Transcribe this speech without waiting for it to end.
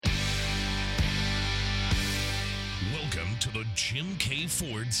Welcome to the Jim K.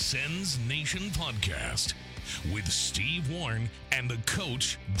 Ford Sens Nation podcast with Steve Warren and the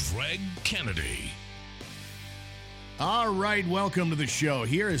coach, Greg Kennedy. All right, welcome to the show.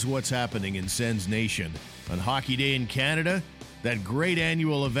 Here is what's happening in Sens Nation. On Hockey Day in Canada, that great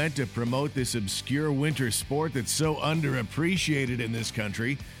annual event to promote this obscure winter sport that's so underappreciated in this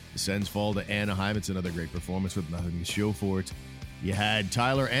country. The Sens fall to Anaheim. It's another great performance with nothing to show for it. You had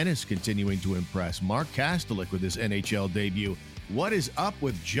Tyler Ennis continuing to impress. Mark Kastelik with his NHL debut. What is up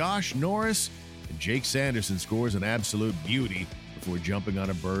with Josh Norris? And Jake Sanderson scores an absolute beauty before jumping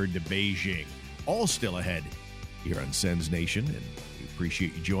on a bird to Beijing. All still ahead here on Sens Nation, and we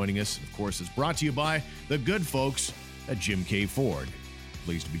appreciate you joining us. Of course, it's brought to you by the good folks at Jim K. Ford.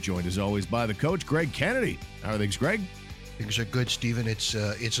 Pleased to be joined as always by the coach, Greg Kennedy. How are things, Greg? Things are good, Stephen. It's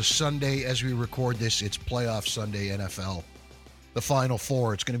a Sunday as we record this. It's playoff Sunday, NFL. The Final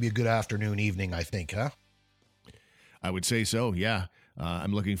Four. It's going to be a good afternoon, evening, I think, huh? I would say so, yeah.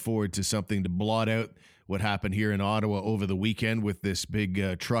 I'm looking forward to something to blot out what happened here in Ottawa over the weekend with this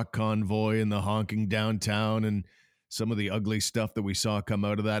big truck convoy and the honking downtown and some of the ugly stuff that we saw come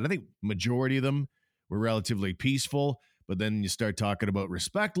out of that. I think majority of them were relatively peaceful, but then you start talking about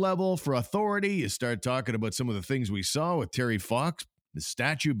respect level for authority. You start talking about some of the things we saw with Terry Fox, the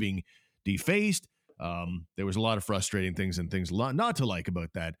statue being defaced. There was a lot of frustrating things and things not to like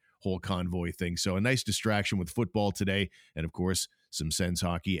about that whole convoy thing. So a nice distraction with football today. And of course, some Sens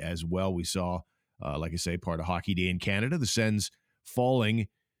hockey as well. We saw, like I say, part of Hockey Day in Canada, the Sens falling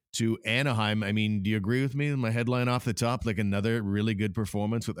to Anaheim. I mean, do you agree with me? My headline off the top, like another really good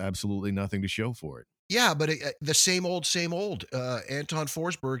performance with absolutely nothing to show for it. Yeah, but the same old. Anton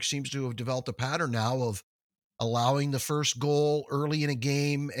Forsberg seems to have developed a pattern now of allowing the first goal early in a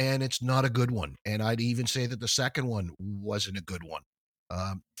game, and it's not a good one. And I'd even say that the second one wasn't a good one.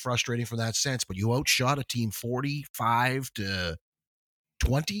 Frustrating from that sense, but you outshot a team 45 to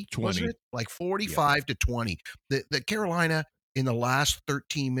 20, wasn't it? Like 45 to 20. The Carolina in the last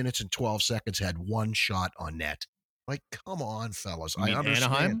 13 minutes and 12 seconds had one shot on net. Like, come on, fellas. I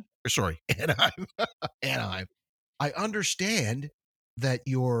understand. Anaheim? Sorry, Anaheim. Anaheim. I understand that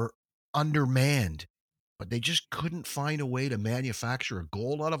you're undermanned, but they just couldn't find a way to manufacture a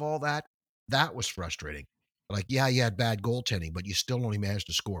goal out of all that. That was frustrating. Like, yeah, you had bad goaltending, but you still only managed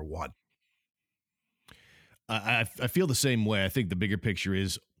to score one. I feel the same way. I think the bigger picture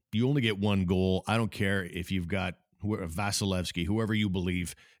is you only get one goal. I don't care if you've got Vasilevsky, whoever you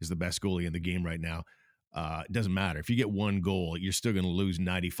believe is the best goalie in the game right now. It doesn't matter. If you get one goal, you're still going to lose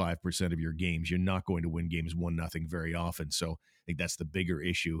 95% of your games. You're not going to win games 1-0 very often. So I think that's the bigger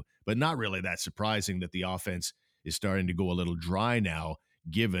issue, but not really that surprising that the offense is starting to go a little dry now,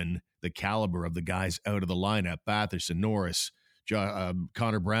 given the caliber of the guys out of the lineup. Batherson, Norris,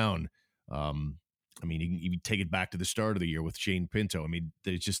 Connor Brown. I mean, you can take it back to the start of the year with Shane Pinto. I mean,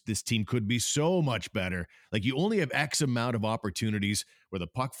 there's just, this team could be so much better. Like, you only have X amount of opportunities where the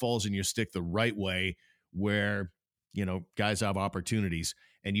puck falls in your stick the right way, where, you know, guys have opportunities,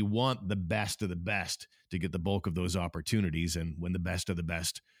 and you want the best of the best to get the bulk of those opportunities. And when the best of the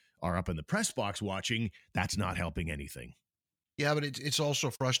best are up in the press box watching, that's not helping anything. Yeah, but it's also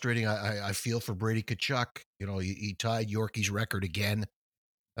frustrating. I feel for Brady Tkachuk. You know, he tied Yorkie's record again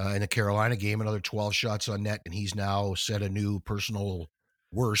in the Carolina game, another 12 shots on net, and he's now set a new personal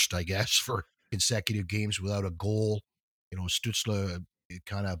worst, I guess, for consecutive games without a goal. You know, Stützle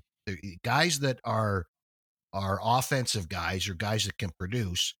kind of guys that are offensive guys, or guys that can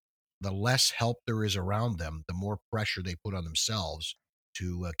produce. The less help there is around them, the more pressure they put on themselves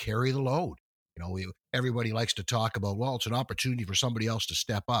to carry the load. You know, everybody likes to talk about, well, it's an opportunity for somebody else to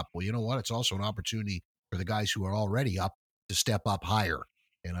step up. Well, you know what? It's also an opportunity for the guys who are already up to step up higher.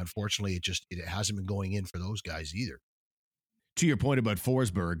 And unfortunately, it hasn't been going in for those guys either. To your point about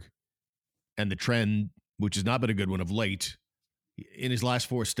Forsberg and the trend, which has not been a good one of late, in his last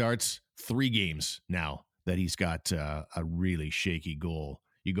 4 starts, 3 games now that he's got a really shaky goal.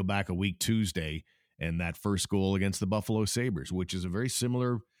 You go back a week Tuesday, and that first goal against the Buffalo Sabres, which is a very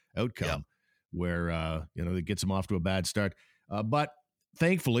similar outcome, where it gets him off to a bad start. But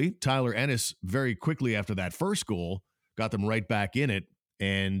thankfully, Tyler Ennis very quickly after that first goal got them right back in it,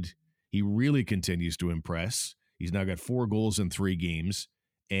 and he really continues to impress. He's now got 4 goals in 3 games,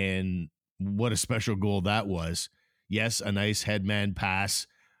 and what a special goal that was. Yes, a nice headman pass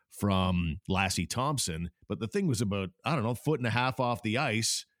from Lassie Thompson, but the thing was about, 1.5 foot off the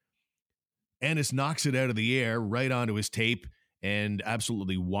ice. Ennis knocks it out of the air right onto his tape and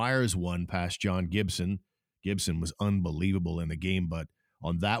absolutely wires one past John Gibson. Gibson was unbelievable in the game, but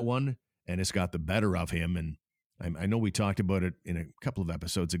on that one, Ennis got the better of him. And I know we talked about it in a couple of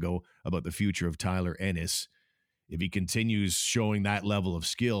episodes ago about the future of Tyler Ennis. if he continues showing that level of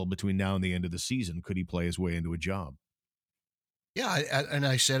skill between now and the end of the season, could he play his way into a job? Yeah, and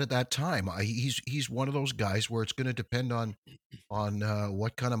I said at that time, he's one of those guys where it's going to depend on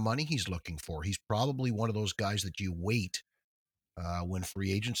what kind of money he's looking for. He's probably one of those guys that you wait when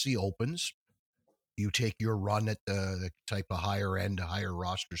free agency opens. You take your run at the type of higher end, higher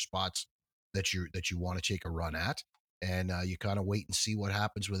roster spots that you want to take a run at, and you kind of wait and see what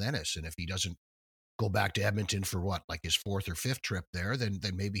happens with Ennis. And if he doesn't go back to Edmonton for like his fourth or fifth trip there, then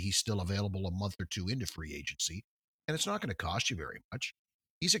maybe he's still available a month or two into free agency, and it's not going to cost you very much.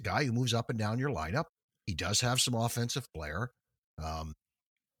 He's a guy who moves up and down your lineup. He does have some offensive flair. Um,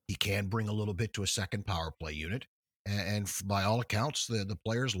 he can bring a little bit to a second power play unit, and by all accounts, the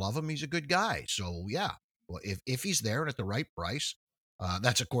players love him. He's a good guy. So yeah, well, if he's there and at the right price,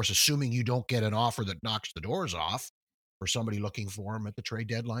 that's of course assuming you don't get an offer that knocks the doors off for somebody looking for him at the trade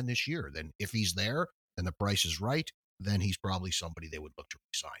deadline this year. Then if he's there and the price is right, then he's probably somebody they would look to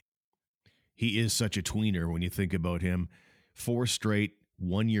resign. He is such a tweener when you think about him. 4 straight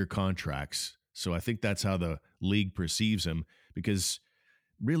 1-year contracts. So I think that's how the league perceives him, because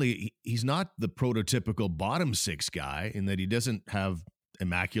really he's not the prototypical bottom 6 guy in that he doesn't have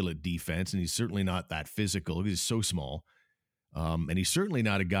immaculate defense, and he's certainly not that physical. He's so small. And he's certainly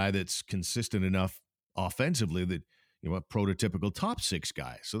not a guy that's consistent enough offensively that, a prototypical top 6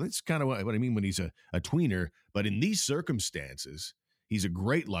 guy. So that's kind of what I mean when he's a tweener. But in these circumstances, he's a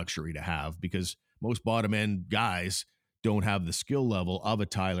great luxury to have, because most bottom end guys don't have the skill level of a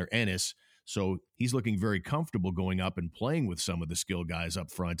Tyler Ennis. So he's looking very comfortable going up and playing with some of the skill guys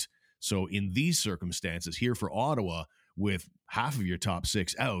up front. So in these circumstances here for Ottawa, with half of your top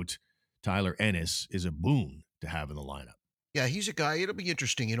 6 out, Tyler Ennis is a boon to have in the lineup. Yeah, he's a guy. It'll be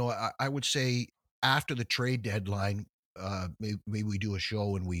interesting. I would say after the trade deadline, maybe we do a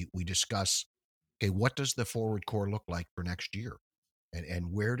show and we discuss, okay, what does the forward core look like for next year,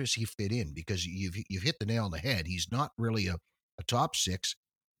 and where does he fit in? Because you've hit the nail on the head. He's not really a top 6.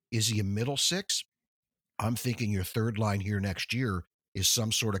 Is he a middle 6? I'm thinking your third line here next year is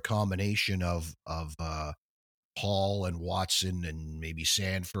some sort of combination of Paul and Watson and maybe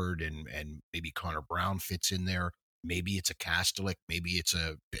Sanford and maybe Connor Brown fits in there. Maybe it's a Kastelik, maybe it's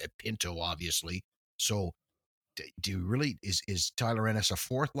a Pinto, obviously. So do you really, is Tyler Ennis a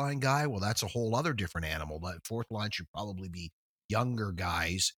fourth line guy? Well, that's a whole other different animal. That fourth line should probably be younger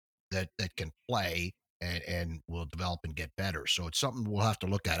guys that can play and will develop and get better. So it's something we'll have to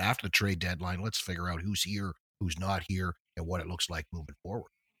look at after the trade deadline. Let's figure out who's here, who's not here, and what it looks like moving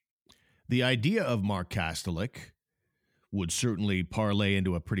forward. The idea of Mark Kastelik would certainly parlay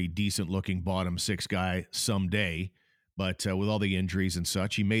into a pretty decent-looking bottom 6 guy someday, but with all the injuries and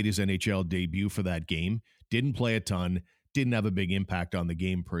such, he made his NHL debut for that game, didn't play a ton, didn't have a big impact on the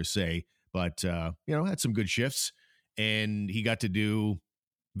game per se, but, had some good shifts, and he got to do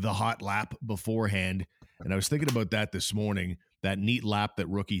the hot lap beforehand, and I was thinking about that this morning, that neat lap that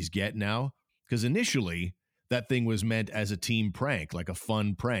rookies get now, because initially that thing was meant as a team prank, like a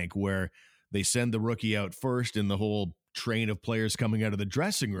fun prank, where they send the rookie out first and the whole train of players coming out of the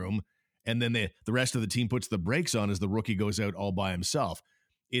dressing room, and then the rest of the team puts the brakes on as the rookie goes out all by himself.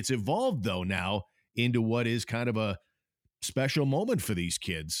 It's evolved, though, now into what is kind of a special moment for these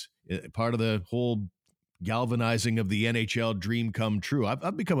kids, part of the whole galvanizing of the NHL dream come true.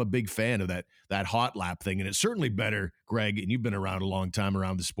 I've become a big fan of that hot lap thing, and it's certainly better, Greg, and you've been around a long time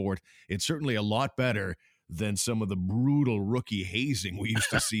around the sport. It's certainly a lot better than some of the brutal rookie hazing we used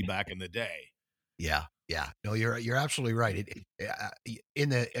to see back in the day. Yeah. No, you're absolutely right.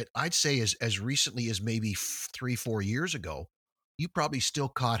 I'd say as recently as maybe 3-4 years ago, you probably still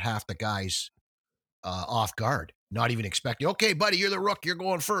caught half the guys off guard, not even expecting. Okay, buddy, you're the rook. You're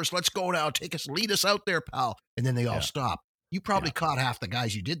going first. Let's go now. Lead us out there, pal. And then they all stop. You probably caught half the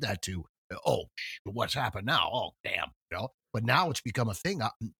guys you did that to. Oh, what's happened now? Oh, damn. But now it's become a thing.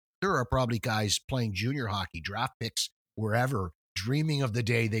 There are probably guys playing junior hockey, draft picks, wherever, dreaming of the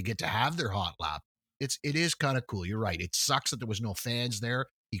day they get to have their hot lap. It is kind of cool. You're right. It sucks that there was no fans there.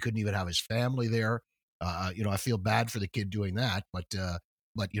 He couldn't even have his family there. I feel bad for the kid doing that, but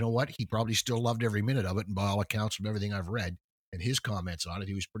you know what? He probably still loved every minute of it. And by all accounts, from everything I've read and his comments on it,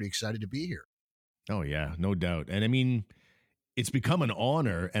 he was pretty excited to be here. Oh yeah, no doubt. And I mean, it's become an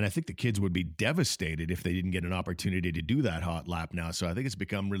honor, and I think the kids would be devastated if they didn't get an opportunity to do that hot lap now. So I think it's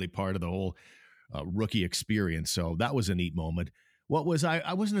become really part of the whole rookie experience. So that was a neat moment.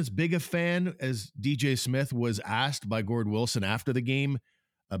 I wasn't as big a fan as DJ Smith was asked by Gord Wilson after the game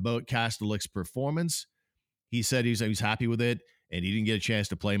about Kastelik's performance. He said he was happy with it, and he didn't get a chance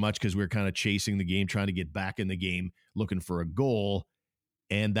to play much because we were kind of chasing the game, trying to get back in the game, looking for a goal,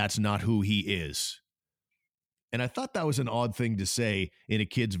 and that's not who he is. And I thought that was an odd thing to say in a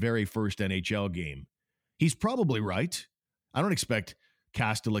kid's very first NHL game. He's probably right. I don't expect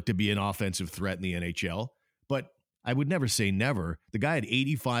Kastelik to be an offensive threat in the NHL, but I would never say never. The guy had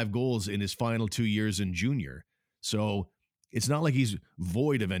 85 goals in his final 2 years in junior. So it's not like he's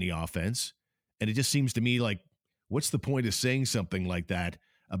void of any offense. And it just seems to me like, what's the point of saying something like that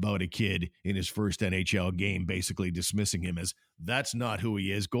about a kid in his first NHL game, basically dismissing him as that's not who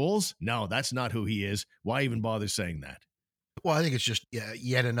he is? Goals? No, that's not who he is. Why even bother saying that? Well, I think it's just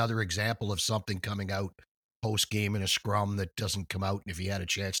yet another example of something coming out post game in a scrum that doesn't come out. And if he had a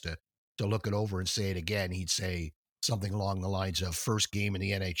chance to look it over and say it again, he'd say something along the lines of first game in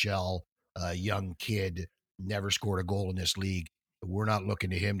the NHL, young kid, never scored a goal in this league. We're not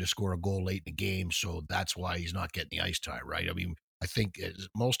looking to him to score a goal late in the game, so that's why he's not getting the ice time, right? I mean, I think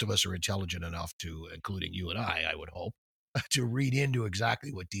most of us are intelligent enough to, including you and I would hope, to read into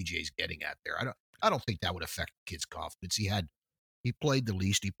exactly what DJ's getting at there. I don't think that would affect the kid's confidence. He played the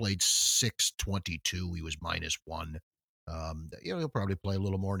least. He played 622. He was -1. He'll probably play a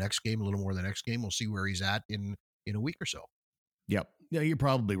little more next game, a little more the next game. We'll see where he's at in a week or so. Yep. Yeah, you're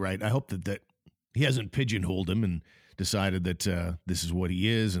probably right. I hope that he hasn't pigeonholed him and decided that this is what he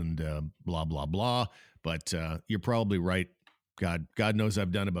is and blah, blah, blah. But you're probably right. God knows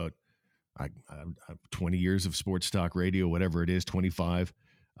I've done about 20 years of sports talk radio, whatever it is, 25.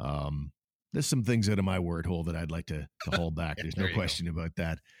 There's some things out of my word hole that I'd like to hold back. There's no question about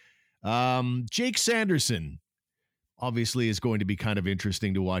that. Jake Sanderson obviously is going to be kind of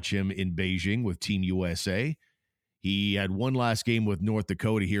interesting to watch him in Beijing with Team USA. He had one last game with North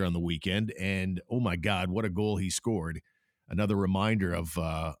Dakota here on the weekend, and oh my God, what a goal he scored. Another reminder of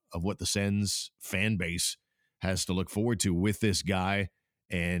what the Sens fan base has to look forward to with this guy.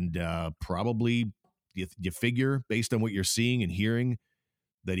 And probably you figure, based on what you're seeing and hearing,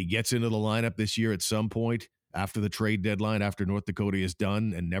 that he gets into the lineup this year at some point after the trade deadline, after North Dakota is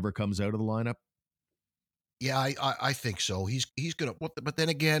done and never comes out of the lineup? Yeah, I think so. He's going to, but then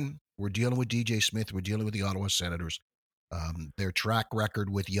again, we're dealing with DJ Smith. We're dealing with the Ottawa Senators. Their track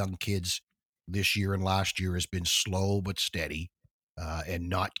record with young kids this year and last year has been slow but steady and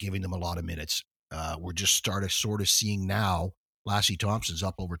not giving them a lot of minutes. We're just sort of seeing now, Lassie Thompson's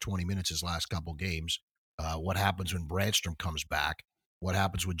up over 20 minutes his last couple games. What happens when Brandstrom comes back? What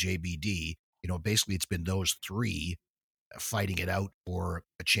happens with JBD? Basically it's been those three fighting it out for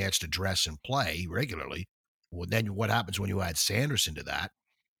a chance to dress and play regularly. Well, then what happens when you add Sanderson to that?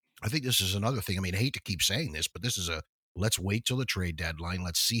 I think this is another thing. I mean, I hate to keep saying this, but this is let's wait till the trade deadline.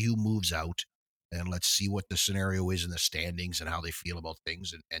 Let's see who moves out and let's see what the scenario is in the standings and how they feel about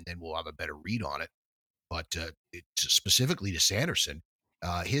things. And then we'll have a better read on it. But specifically to Sanderson,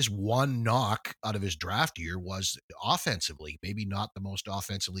 his one knock out of his draft year was offensively, maybe not the most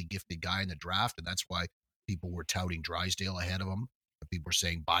offensively gifted guy in the draft. And that's why people were touting Drysdale ahead of him. People were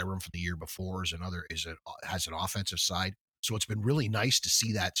saying Byram from the year before has an offensive side. So it's been really nice to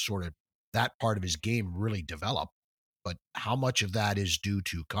see that part of his game really develop. But how much of that is due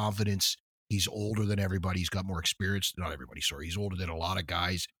to confidence? He's older than everybody. He's got more experience. Not everybody, sorry. He's older than a lot of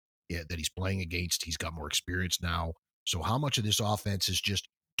guys that he's playing against. He's got more experience now. So how much of this offense is just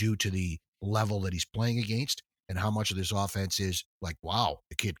due to the level that he's playing against? And how much of this offense is like, wow,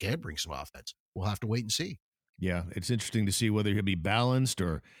 the kid can bring some offense? We'll have to wait and see. Yeah, it's interesting to see whether he'll be balanced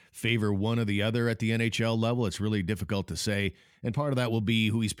or favor one or the other at the NHL level. It's really difficult to say. And part of that will be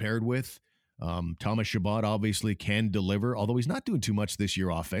who he's paired with. Thomas Chabot obviously can deliver, although he's not doing too much this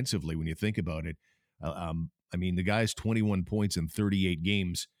year offensively when you think about it. I mean, the guy's 21 points in 38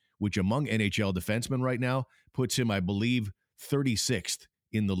 games, which among NHL defensemen right now puts him, I believe, 36th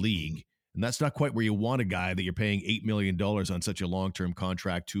in the league. And that's not quite where you want a guy that you're paying $8 million on such a long-term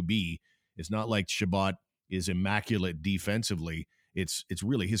contract to be. It's not like Chabot is immaculate defensively. It's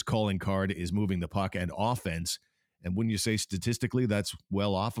really his calling card is moving the puck and offense. And when you say statistically, that's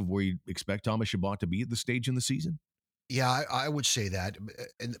well off of where you expect Thomas Chabot to be at the stage in the season? Yeah, I would say that.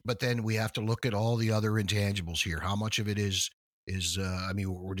 But then we have to look at all the other intangibles here. How much of it is I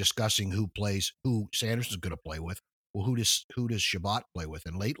mean, we're discussing who Sanderson's going to play with. Well, who does Chabot play with?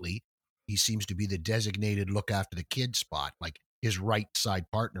 And lately, he seems to be the designated look after the kid spot. Like his right side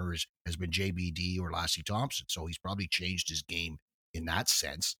partner has been JBD or Lassie Thompson. So he's probably changed his game in that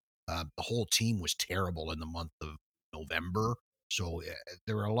sense. The whole team was terrible in the month of November. So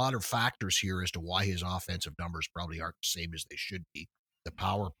there are a lot of factors here as to why his offensive numbers probably aren't the same as they should be. The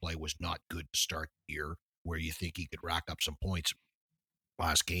power play was not good to start the year, where you think he could rack up some points.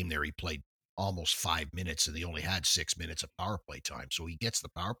 Last game there, he played almost 5 minutes and they only had 6 minutes of power play time. So he gets the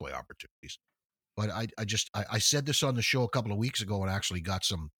power play opportunities. But I said this on the show a couple of weeks ago and actually got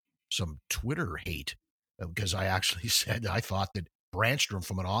some Twitter hate because I actually said that I thought that Brandstrom,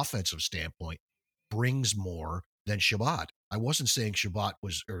 from an offensive standpoint, brings more than Shabbat. I wasn't saying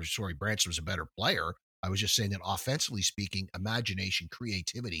Brandstrom's a better player. I was just saying that offensively speaking, imagination,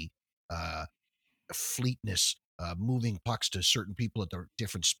 creativity, fleetness, moving pucks to certain people at their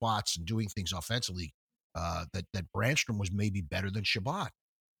different spots and doing things offensively, that Brandstrom was maybe better than Shabbat.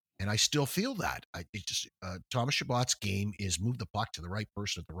 And I still feel that. Thomas Shabbat's game is move the puck to the right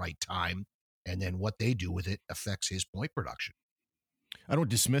person at the right time, and then what they do with it affects his point production. I don't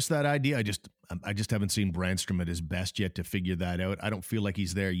dismiss that idea. I just haven't seen Brandstrom at his best yet to figure that out. I don't feel like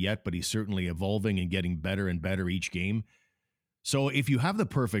he's there yet, but he's certainly evolving and getting better and better each game. So if you have the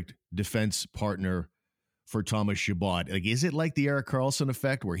perfect defense partner for Thomas Chabot, like, is it like the Erik Karlsson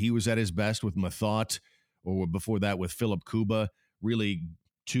effect where he was at his best with Mathot, or before that with Philip Kuba, really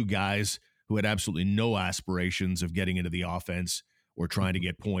two guys who had absolutely no aspirations of getting into the offense or trying to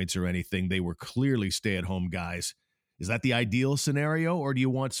get points or anything? They were clearly stay-at-home guys. Is that the ideal scenario, or do you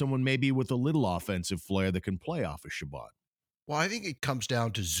want someone maybe with a little offensive flair that can play off of Chabot? Well, I think it comes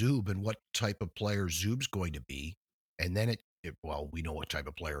down to Zub and what type of player Zub's going to be. And then we know what type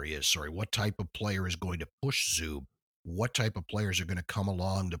of player he is. Sorry. What type of player is going to push Zub? What type of players are going to come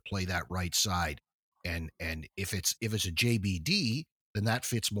along to play that right side? And if it's a JBD, then that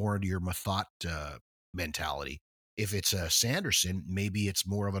fits more into your Mathot mentality. If it's a Sanderson, maybe it's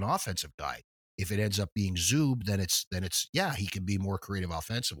more of an offensive guy. If it ends up being Zub, then it's he can be more creative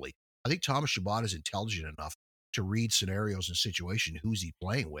offensively. I think Thomas Chabot is intelligent enough to read scenarios and situation. Who's he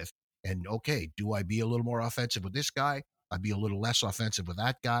playing with? And okay, do I be a little more offensive with this guy? I'd be a little less offensive with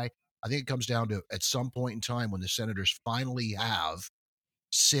that guy. I think it comes down to, at some point in time, when the Senators finally have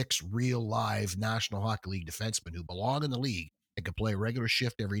 6 real live National Hockey League defensemen who belong in the league and can play a regular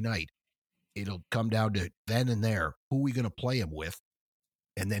shift every night, it'll come down to then and there, who are we going to play him with?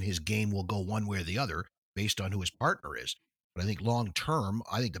 And then his game will go one way or the other based on who his partner is. But I think long term,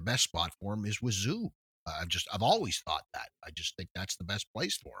 I think the best spot for him is with Zub. I've always thought that. I just think that's the best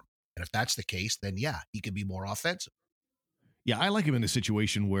place for him. And if that's the case, then he can be more offensive. Yeah, I like him in a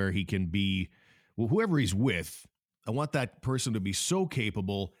situation where he can be, whoever he's with, I want that person to be so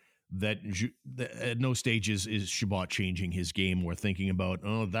capable that at no stage is Chabot changing his game or thinking about,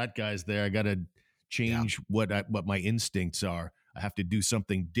 oh, that guy's there, I got to change what my instincts are. I have to do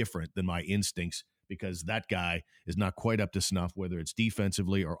something different than my instincts because that guy is not quite up to snuff, whether it's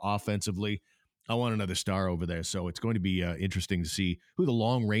defensively or offensively. I want another star over there. So it's going to be interesting to see who the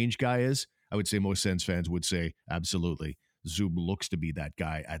long-range guy is. I would say most Sens fans would say absolutely. Zub looks to be that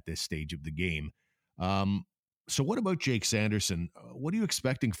guy at this stage of the game. So what about Jake Sanderson? What are you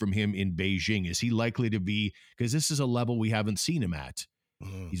expecting from him in Beijing? Is he likely to be, because this is a level we haven't seen him at.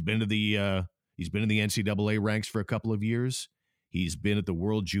 He's been in the NCAA ranks for a couple of years. He's been at the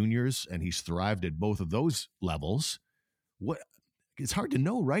World Juniors, and he's thrived at both of those levels. It's hard to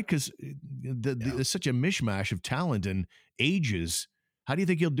know, right? Because there's such a mishmash of talent and ages. How do you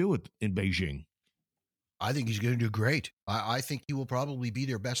think he'll do it in Beijing? I think he's going to do great. I think he will probably be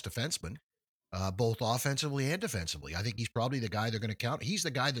their best defenseman, both offensively and defensively. I think he's probably the guy they're going to count. He's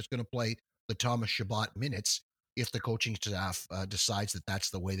the guy that's going to play the Thomas Chabot minutes if the coaching staff decides that that's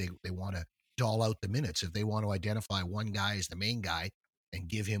the way they want to doll out the minutes. If they want to identify one guy as the main guy and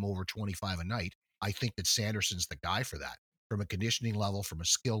give him over 25 a night, I think that Sanderson's the guy for that. From a conditioning level, from a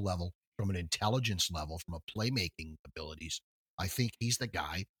skill level, from an intelligence level, from a playmaking abilities, I think he's the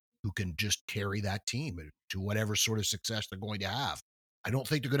guy who can just carry that team to whatever sort of success they're going to have. I don't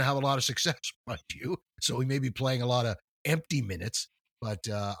think they're going to have a lot of success, mind you. So he may be playing a lot of empty minutes, but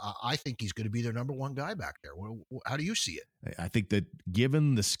I think he's going to be their number one guy back there. How do you see it? I think that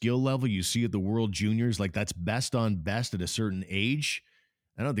given the skill level you see at the World Juniors, like that's best on best at a certain age.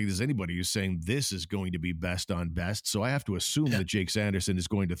 I don't think there's anybody who's saying this is going to be best on best. So I have to assume that Jake Sanderson is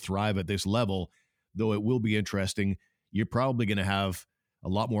going to thrive at this level, though it will be interesting. You're probably going to have a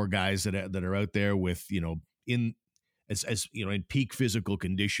lot more guys that are out there with, in peak physical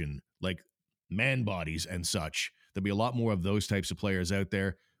condition, like man bodies and such. There'll be a lot more of those types of players out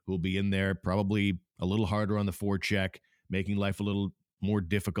there who will be in there, probably a little harder on the forecheck, making life a little more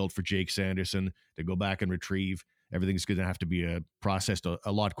difficult for Jake Sanderson to go back and retrieve. Everything's going to have to be processed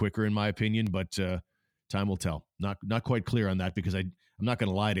a lot quicker, in my opinion, but time will tell. Not quite clear on that because I'm not going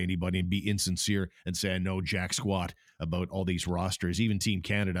to lie to anybody and be insincere and say I know jack squat about all these rosters. Even Team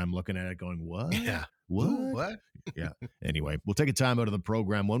Canada, I'm looking at it going, what? Yeah. What? Ooh, what? Yeah. Anyway, we'll take a time out of the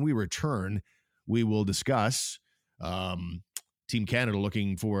program. When we return, we will discuss Team Canada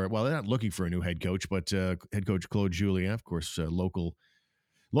looking for, well, they're not looking for a new head coach, but head coach Claude Julien, of course, local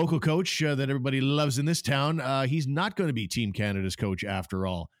coach that everybody loves in this town. He's not going to be Team Canada's coach after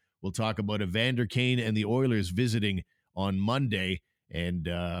all. We'll talk about Evander Kane and the Oilers visiting on Monday, and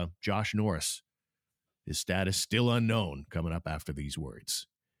Josh Norris. His status still unknown, coming up after these words.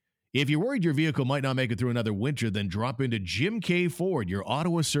 If you're worried your vehicle might not make it through another winter, then drop into Jim K. Ford, your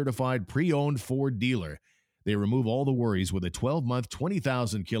Ottawa-certified pre-owned Ford dealer. They remove all the worries with a 12-month,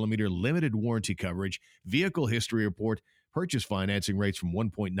 20,000-kilometer limited warranty coverage, vehicle history report, purchase financing rates from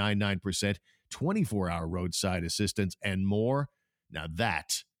 1.99%, 24-hour roadside assistance, and more. Now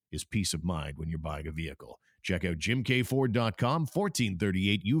that is peace of mind when you're buying a vehicle. Check out jimkford.com,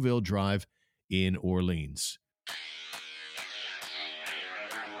 1438 Uville Drive in Orleans.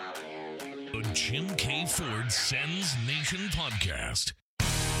 The Jim K. Ford Sens Nation podcast.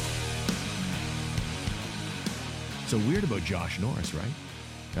 So weird about Josh Norris, right?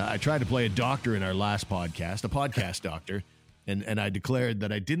 I tried to play a doctor in our last podcast, a podcast doctor, and I declared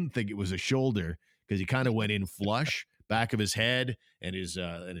that I didn't think it was a shoulder because he kind of went in flush, back of his head and his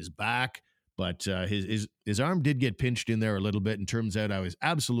back, but his arm did get pinched in there a little bit, and turns out I was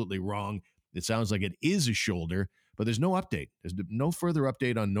absolutely wrong. It sounds like it is a shoulder, but there's no update. There's no further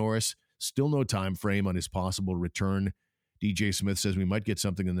update on Norris. Still no time frame on his possible return. DJ Smith says we might get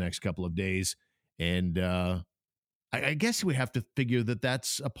something in the next couple of days, and I guess we have to figure that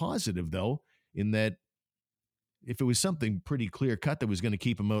that's a positive, though, in that if it was something pretty clear-cut that was going to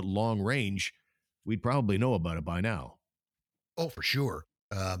keep him out long range, we'd probably know about it by now. Oh, for sure.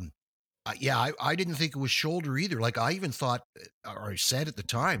 I didn't think it was shoulder either. Like, I even thought, or I said at the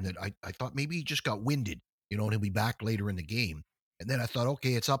time, that I thought maybe he just got winded, and he'll be back later in the game. And then I thought,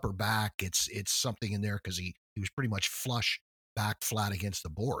 okay, it's upper back. It's something in there because he was pretty much flush, back flat against the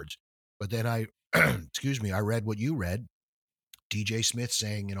boards. But then I read what you read. DJ Smith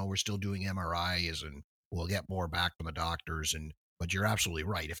saying, we're still doing MRIs and we'll get more back from the doctors. But you're absolutely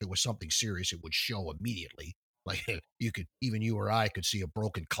right. If it was something serious, it would show immediately. Like you or I could see a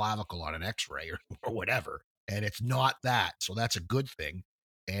broken clavicle on an X-ray or whatever. And it's not that. So that's a good thing.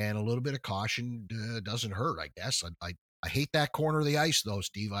 And a little bit of caution doesn't hurt, I guess. I hate that corner of the ice, though,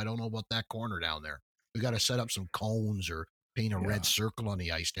 Steve. I don't know about that corner down there. We got to set up some cones or paint a red circle on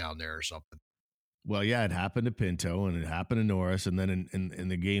the ice down there or something. Well, yeah, it happened to Pinto and it happened to Norris. And then in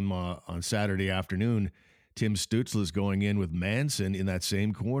the game on Saturday afternoon, Tim Stützle's going in with Manson in that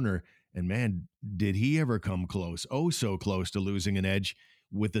same corner. And, man, did he ever come close? Oh, so close to losing an edge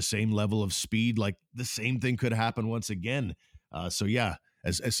with the same level of speed. Like the same thing could happen once again. So, yeah,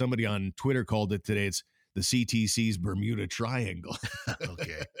 as somebody on Twitter called it today, it's the CTC's Bermuda Triangle.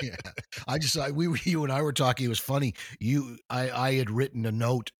 Okay. Yeah. You and I were talking. It was funny. I had written a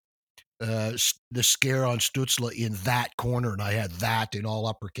note, the scare on Stützle in that corner, and I had that in all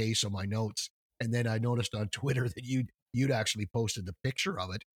uppercase on my notes. And then I noticed on Twitter that you'd actually posted the picture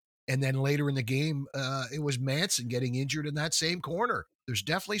of it. And then later in the game, it was Manson getting injured in that same corner. There's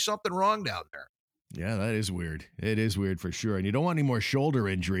definitely something wrong down there. Yeah, that is weird. It is weird for sure. And you don't want any more shoulder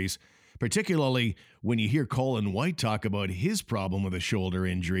injuries, particularly when you hear Colin White talk about his problem with a shoulder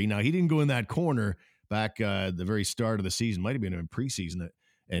injury. Now, he didn't go in that corner back at the very start of the season. Might have been in preseason.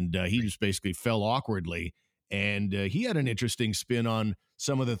 And he just basically fell awkwardly. And he had an interesting spin on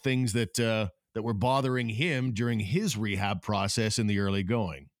some of the things that were bothering him during his rehab process in the early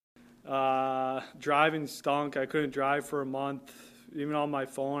going. Driving stunk. I couldn't drive for a month. Even on my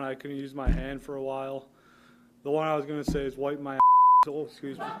phone, I couldn't use my hand for a while. The one I was going to say is wipe my oh,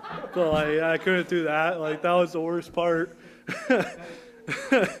 excuse me. But I couldn't do that. Like, that was the worst part.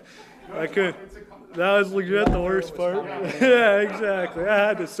 I couldn't. That was legit the worst part. Yeah, exactly. I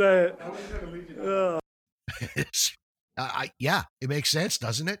had to say it. Yeah, it makes sense,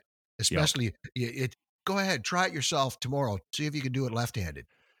 doesn't it? Especially, go ahead, try it yourself tomorrow. See if you can do it left-handed.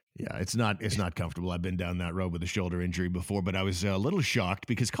 Yeah, it's not comfortable. I've been down that road with a shoulder injury before, but I was a little shocked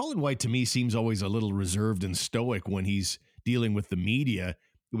because Colin White to me seems always a little reserved and stoic when he's dealing with the media.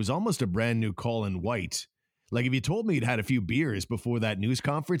 It was almost a brand new Colin White. Like if you told me he'd had a few beers before that news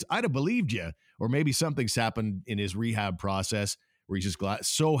conference, I'd have believed you. Or maybe something's happened in his rehab process where he's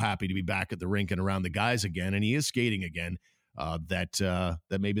just so happy to be back at the rink and around the guys again, and he is skating again. That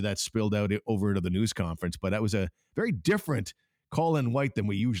maybe that spilled out over into the news conference, but that was a very different Colin White than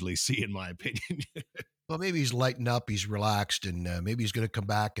we usually see, in my opinion. Well, maybe he's lightened up, he's relaxed, and maybe he's going to come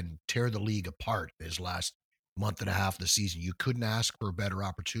back and tear the league apart his last month and a half of the season. You couldn't ask for a better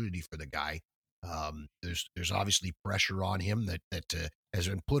opportunity for the guy. There's obviously pressure on him that has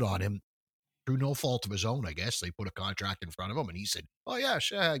been put on him through no fault of his own, I guess. They put a contract in front of him, and he said, oh, yeah,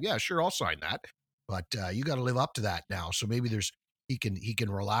 sure, I'll sign that. But you got to live up to that now. So maybe he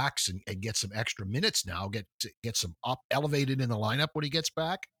can relax and get some extra minutes now, get some elevated in the lineup when he gets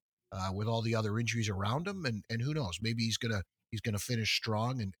back with all the other injuries around him. And who knows, maybe he's going to he's going to finish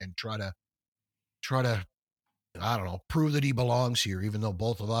strong and try to I don't know, prove that he belongs here, even though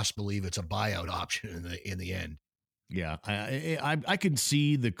both of us believe it's a buyout option in the end. Yeah, I can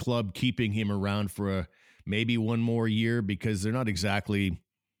see the club keeping him around for maybe one more year because they're not exactly,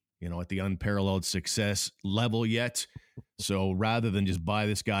 at the unparalleled success level yet. So rather than just buy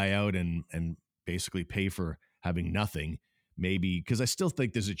this guy out and basically pay for having nothing, maybe, because I still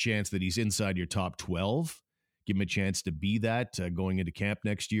think there's a chance that he's inside your top 12. Give him a chance to be that going into camp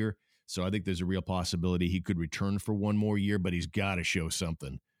next year. So I think there's a real possibility he could return for one more year, but he's got to show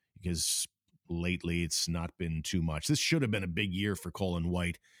something because lately it's not been too much. This should have been a big year for Colin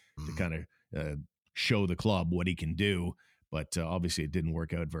White to kind of show the club what he can do, but obviously it didn't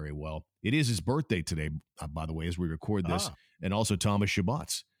work out very well. It is his birthday today, by the way, as we record this, and also Thomas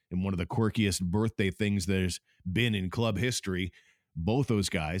Chabot's. And one of the quirkiest birthday things there's been in club history, both those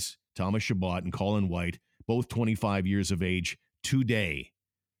guys, Thomas Chabot and Colin White, both 25 years of age today,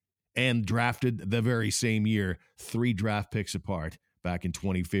 and drafted the very same year, 3 draft picks apart back in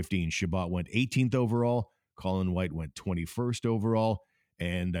 2015. Chabot went 18th overall. Colin White went 21st overall.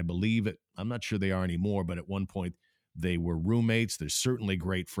 And I believe I'm not sure they are anymore, but at one point they were roommates. They're certainly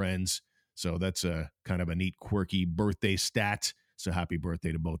great friends. So that's a kind of a neat, quirky birthday stat. So happy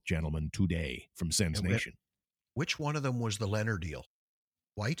birthday to both gentlemen today from Sens Nation. Which one of them was the Leonard deal?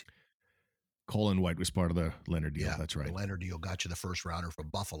 White? Colin White was part of the Leonard deal. Yeah, that's right. The Leonard deal got you the first rounder from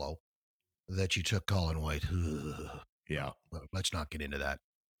Buffalo that you took Colin White. Yeah. Let's not get into that.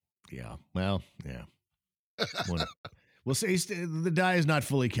 Yeah. Well, yeah. We'll say the die is not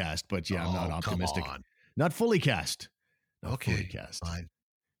fully cast, but yeah, I'm not optimistic. Come on. Not fully cast. Not fully cast. Fine.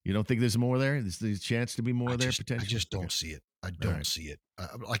 You don't think there's more there? There's a chance to be more there potentially? I just don't see it. I don't see it.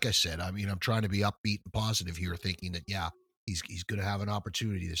 Like I said, I mean, I'm trying to be upbeat and positive here, thinking that, yeah, he's going to have an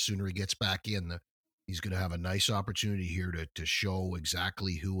opportunity. The sooner he gets back in, he's going to have a nice opportunity here to show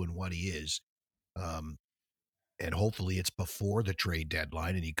exactly who and what he is. And hopefully it's before the trade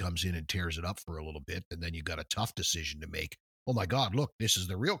deadline and he comes in and tears it up for a little bit. And then you got a tough decision to make. Oh my God, look, this is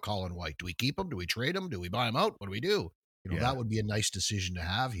the real Colin White. Do we keep him? Do we trade him? Do we buy him out? What do we do? That would be a nice decision to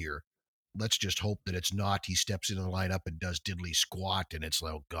have here. Let's just hope that it's not he steps into the lineup and does diddly squat and it's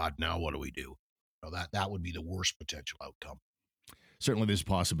like, oh God, now what do we do? That would be the worst potential outcome. Certainly there's a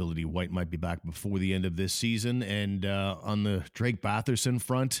possibility White might be back before the end of this season. And on the Drake Batherson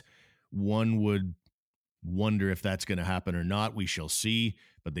front, one would wonder if that's going to happen or not. We shall see.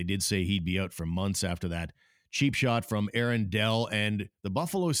 But they did say he'd be out for months after that cheap shot from Aaron Dell and the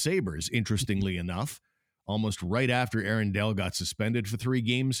Buffalo Sabres, interestingly enough. Almost right after Aaron Dell got suspended for 3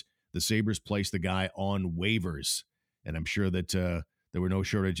 games, the Sabres placed the guy on waivers. And I'm sure that there were no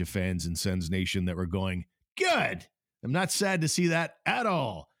shortage of fans in Sens Nation that were going, good. I'm not sad to see that at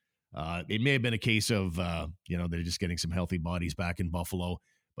all. It may have been a case of, they're just getting some healthy bodies back in Buffalo,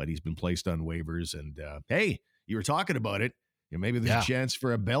 but he's been placed on waivers. And, hey, you were talking about it. Maybe there's a chance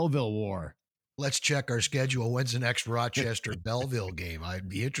for a Belleville war. Let's check our schedule. When's the next Rochester Belleville game? I'd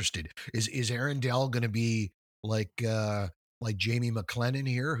be interested. Is Aaron Dell going to be like Jamie McLennan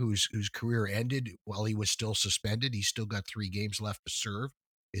here, whose career ended while he was still suspended? He's still got 3 games left to serve.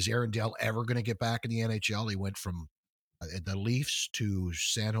 Is Aaron Dell ever going to get back in the NHL? He went from the Leafs to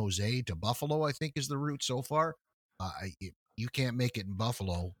San Jose to Buffalo, I think is the route so far. You can't make it in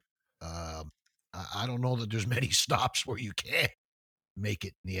Buffalo. I don't know that there's many stops where you can't make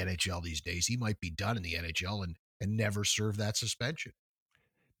it in the NHL these days. He might be done in the NHL and never serve that suspension.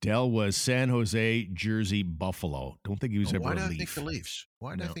 Dell was San Jose, Jersey, Buffalo. Don't think he was ever a Leaf. Why did I think the Leafs?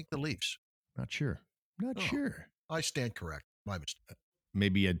 Why did I think the Leafs? Not sure. Not sure. I stand correct. My mistake.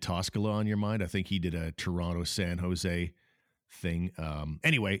 Maybe you had Toscala on your mind. I think he did a Toronto, San Jose thing.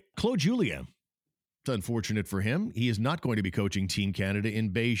 Anyway, Claude Julien. It's unfortunate for him. He is not going to be coaching Team Canada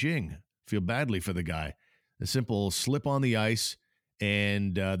in Beijing. Feel badly for the guy. A simple slip on the ice.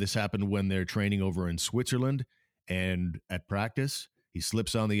 And this happened when they're training over in Switzerland. And at practice, he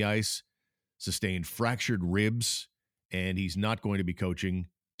slips on the ice, sustained fractured ribs, and he's not going to be coaching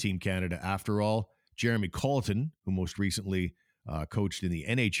Team Canada after all. Jeremy Colton, who most recently coached in the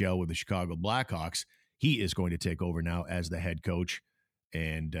NHL with the Chicago Blackhawks, he is going to take over now as the head coach.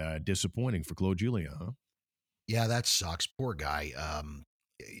 And disappointing for Claude Julien, huh? Yeah, that sucks. Poor guy.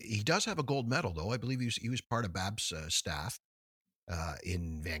 He does have a gold medal, though. I believe he was part of Bab's staff.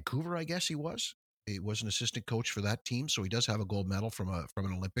 In Vancouver, I guess he was. He was an assistant coach for that team, so he does have a gold medal from an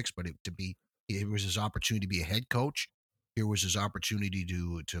Olympics. But it was his opportunity to be a head coach. Here was his opportunity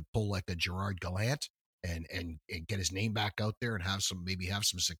to pull like a Gerard Gallant and get his name back out there and have some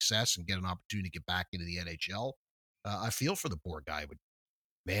success and get an opportunity to get back into the NHL. I feel for the poor guy, but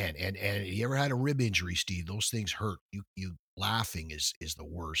Man, and you ever had a rib injury, Steve? Those things hurt. You laughing is the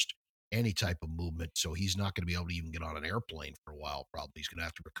worst. Any type of movement. So he's not going to be able to even get on an airplane for a while. Probably he's going to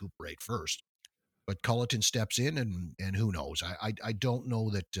have to recuperate first. But Culleton steps in, and who knows? I don't know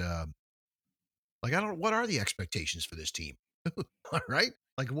that. Like, I don't. What are the expectations for this team? All right.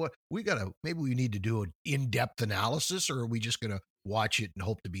 Like, what we gotta. Maybe we need to do an in-depth analysis, or are we just gonna watch it and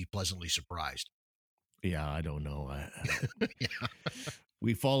hope to be pleasantly surprised? Yeah, I don't know. Yeah.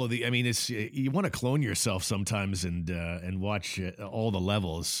 We follow the. I mean, it's you want to clone yourself sometimes and watch all the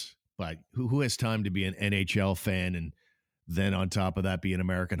levels. But who has time to be an NHL fan and then on top of that be an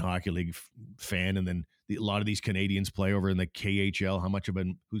American Hockey League fan, and then a lot of these Canadians play over in the KHL. How much of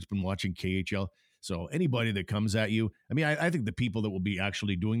who's been watching KHL? So anybody that comes at you, I mean, I think the people that will be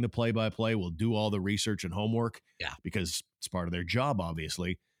actually doing the play-by-play will do all the research and homework, because it's part of their job,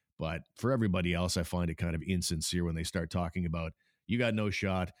 obviously. But for everybody else, I find it kind of insincere when they start talking about you got no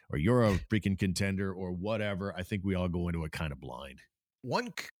shot or you're a freaking contender or whatever. I think we all go into it kind of blind.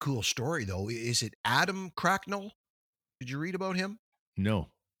 One cool story, though, is it Adam Cracknell? Did you read about him? No.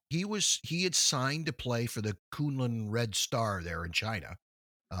 He had signed to play for the Kunlun Red Star there in China,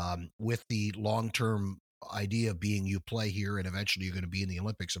 with the long-term idea being you play here and eventually you're going to be in the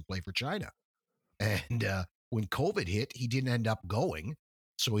Olympics and play for China. And when COVID hit, he didn't end up going.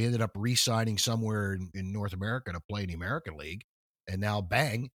 So he ended up re-signing somewhere in North America to play in the American League. And now,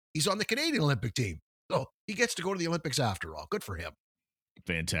 bang, he's on the Canadian Olympic team. So he gets to go to the Olympics after all. Good for him.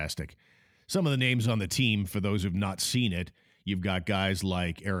 Fantastic. Some of the names on the team, for those who've not seen it, you've got guys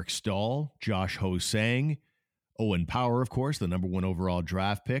like Eric Stahl, Josh Ho-Sang, Owen Power, of course, the number 1 overall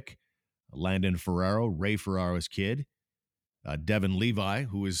draft pick, Landon Ferraro, Ray Ferraro's kid, Devin Levi,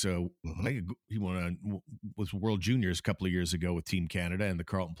 who is he was World Juniors a couple of years ago with Team Canada and the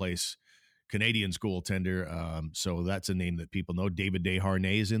Carleton Place Canadians goaltender. So that's a name that people know. David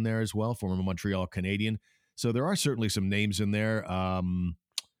Desharnais is in there as well, former Montreal Canadian. So there are certainly some names in there.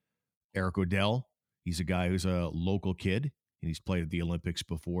 Eric Odell, he's a guy who's a local kid, and he's played at the Olympics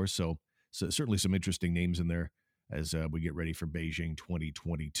before. So certainly some interesting names in there as we get ready for Beijing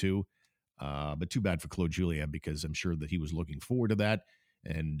 2022. But too bad for Claude Julien, because I'm sure that he was looking forward to that.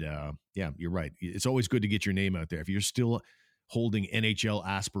 And yeah, you're right. It's always good to get your name out there. If you're still holding NHL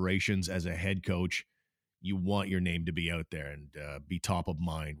aspirations as a head coach, you want your name to be out there and be top of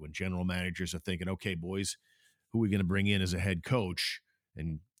mind when general managers are thinking, okay, boys, who are we going to bring in as a head coach?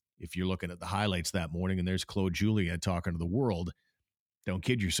 And if you're looking at the highlights that morning and there's Claude Julien talking to the world, don't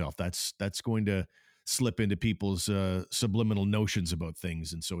kid yourself. That's going to slip into people's subliminal notions about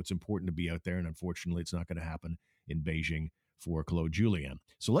things. And so it's important to be out there. And unfortunately, it's not going to happen in Beijing for Claude Julien.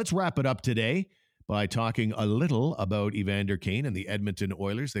 So let's wrap it up today by talking a little about Evander Kane and the Edmonton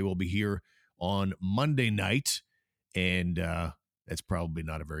Oilers. They will be here on Monday night. And that's probably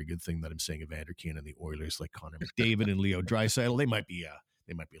not a very good thing that I'm saying Evander Kane and the Oilers, like Connor McDavid and Leo Draisaitl. They might be a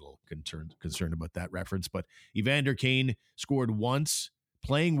little concerned about that reference. But Evander Kane scored once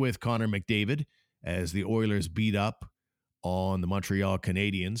playing with Connor McDavid as the Oilers beat up on the Montreal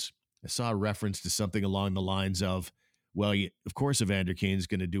Canadiens. I saw a reference to something along the lines of, well, of course, Evander Kane's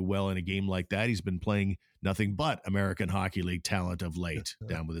going to do well in a game like that. He's been playing nothing but American Hockey League talent of late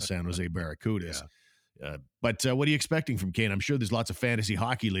down with the San Jose Barracudas. Yeah. But what are you expecting from Kane? I'm sure there's lots of fantasy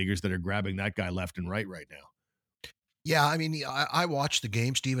hockey leaguers that are grabbing that guy left and right now. Yeah, I mean, I watched the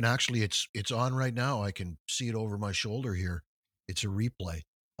game, Stephen. Actually, it's on right now. I can see it over my shoulder here. It's a replay.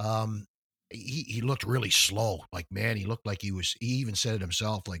 He looked really slow. Like, man, he looked like he even said it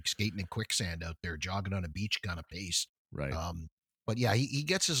himself, like skating in quicksand out there, jogging on a beach kind of pace. Right. But yeah, he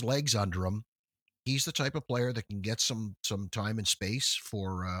gets his legs under him. He's the type of player that can get some time and space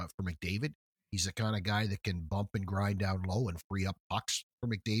for McDavid. He's the kind of guy that can bump and grind down low and free up pucks for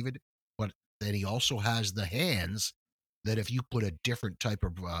McDavid. But then he also has the hands that if you put a different type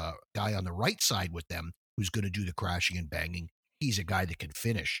of guy on the right side with them, who's going to do the crashing and banging, he's a guy that can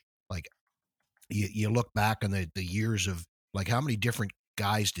finish. Like, you look back on the years of, like, how many different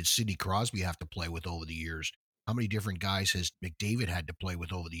guys did Sidney Crosby have to play with over the years? How many different guys has McDavid had to play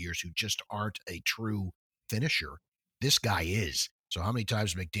with over the years who just aren't a true finisher? This guy is. So how many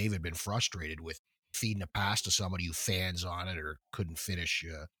times has McDavid been frustrated with feeding a pass to somebody who fans on it or couldn't finish,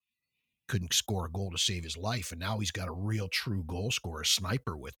 couldn't score a goal to save his life? And now he's got a real true goal scorer, a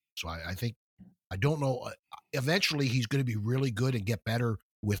sniper with him. So I think, I don't know, eventually he's going to be really good and get better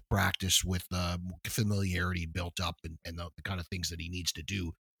with practice, with familiarity built up and the kind of things that he needs to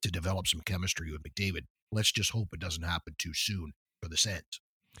do to develop some chemistry with McDavid. Let's just hope it doesn't happen too soon for the Sens.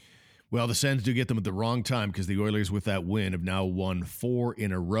 Well, the Sens do get them at the wrong time because the Oilers, with that win, have now won 4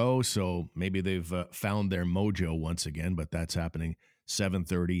 in a row. So maybe they've found their mojo once again, but that's happening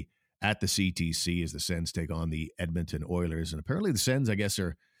 7:30 at the CTC as the Sens take on the Edmonton Oilers. And apparently the Sens, I guess,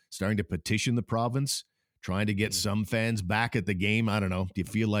 are starting to petition the province, trying to get some fans back at the game. I don't know. Do you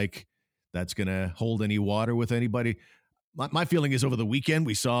feel like that's going to hold any water with anybody? My feeling is over the weekend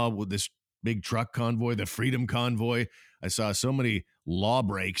we saw with this big truck convoy, the Freedom Convoy, I saw so many law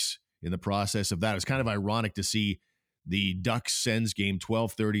breaks in the process of that. It was kind of ironic to see the Ducks-Sens game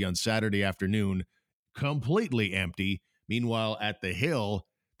 12:30 on Saturday afternoon completely empty. Meanwhile, at the Hill,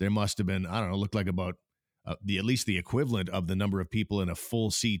 there must have been, I don't know, looked like about at least the equivalent of the number of people in a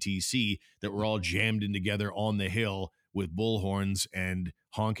full CTC that were all jammed in together on the Hill with bullhorns and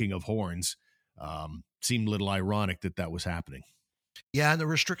honking of horns. Seemed a little ironic that was happening. Yeah, and the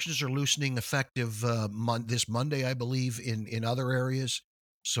restrictions are loosening effective this Monday, I believe, in other areas.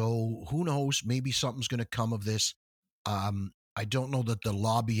 So who knows? Maybe something's going to come of this. I don't know that the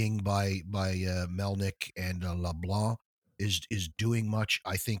lobbying by Melnick and LeBlanc is doing much.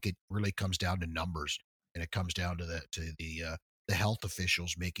 I think it really comes down to numbers, and it comes down to the health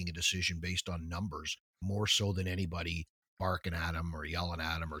officials making a decision based on numbers more so than anybody barking at them or yelling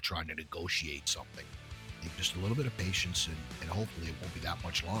at them or trying to negotiate something. I think just a little bit of patience, and hopefully it won't be that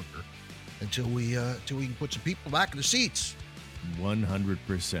much longer until we can put some people back in the seats.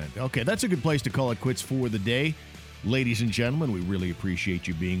 100%. Okay, that's a good place to call it quits for the day. Ladies and gentlemen, we really appreciate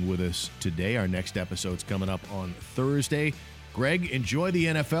you being with us today. Our next episode's coming up on Thursday. Greg, enjoy the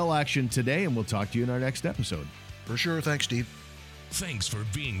NFL action today, and we'll talk to you in our next episode. For sure. Thanks, Steve. Thanks for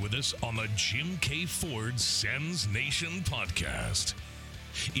being with us on the Jim K. Ford Sens Nation podcast.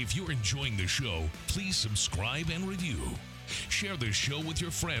 If you're enjoying the show, please subscribe and review. Share the show with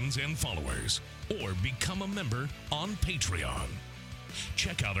your friends and followers, or become a member on Patreon.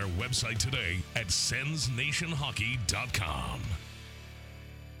 Check out our website today at sensnationhockey.com.